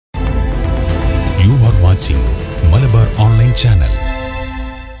watching Malabar Online channel.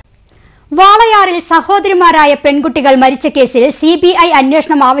 വാളയാറിൽ സഹോദരിമാരായ പെൺകുട്ടികൾ മരിച്ച കേസിൽ CBI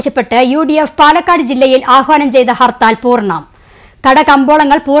അന്വേഷണം ആവശ്യപ്പെട്ട് UDF പാലക്കാട് ജില്ലയിൽ ആഹ്വാനം ചെയ്ത ഹർത്താൽ പൂർണ്ണം.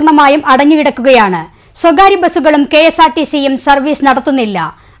 കടകമ്പോളങ്ങൾ പൂർണ്ണമായും അടഞ്ഞുകിടക്കുകയാണ്. സ്വകാര്യ ബസ്സുകളും KSRTCയും സർവീസ് നടത്തുന്നില്ല.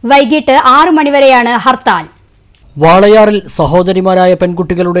 വൈകിട്ട് 6 മണി വരെയാണ് ഹർത്താൽ. വാളയാറിൽ സഹോദരിമാരായ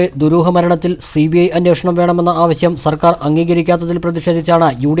പെൺകുട്ടികളുടെ ദുരൂഹ മരണത്തിൽ CBI അന്വേഷണം വേണമെന്ന ആവശ്യം സർക്കാർ അംഗീകരിക്കാത്തതിൽ പ്രതിഷേധിച്ചാണ്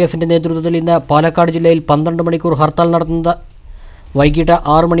UDFന്റെ നേതൃത്വത്തിൽ ഇന്ന് പാലക്കാട് ജില്ലയിൽ 12 മണിക്കൂർ ഹർത്താൽ നടത്തുന്നത്. വൈകിട്ട്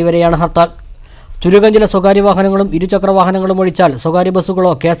 6 മണി വരെയാണ് ഹർത്താൽ. ചുരുക്കം ചില സ്വകാര്യ വാഹനങ്ങളും ഇരുചക്ര വാഹനങ്ങളും ഒഴിച്ചാൽ സ്വകാര്യ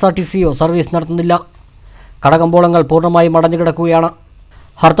ബസ്സുകളോ KSRTCയോ സർവീസ് നടത്തുന്നില്ല. കടകമ്പോളങ്ങൾ പൂർണ്ണമായും അടഞ്ഞുകിടക്കുകയാണ്.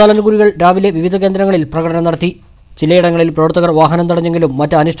 ഹർത്താൽ അനുകൂലികൾ രാവിലെ വിവിധ കേന്ദ്രങ്ങളിൽ പ്രകടനം നടത്തി. ചിലയിടങ്ങളിൽ പ്രവർത്തകർ വാഹനം തടഞ്ഞെങ്കിലും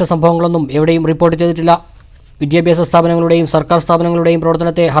മറ്റ് അനിഷ്ട സംഭവങ്ങളൊന്നും എവിടെയും റിപ്പോർട്ട് ചെയ്തിട്ടില്ല. വിദ്യാഭ്യാസ സ്ഥാപനങ്ങളുടെയും സർക്കാർ സ്ഥാപനങ്ങളുടെയും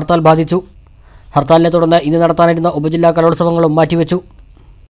പ്രവർത്തനത്തെ ഹർത്താൽ ബാധിച്ചു. ഹർത്താലിനെ തുടർന്ന് ഇന്ന് നടത്താനിരുന്ന ഉപജില്ലാ കലോത്സവങ്ങളും മാറ്റിവെച്ചു.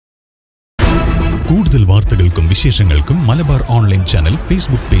 കൂടുതൽ വാർത്തകൾക്കും വിശേഷങ്ങൾക്കും Malabar online channel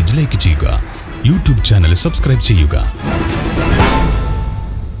Facebook page like ചെയ്യുക. യൂട്യൂബ് ചാനൽ സബ്സ്ക്രൈബ് ചെയ്യുക.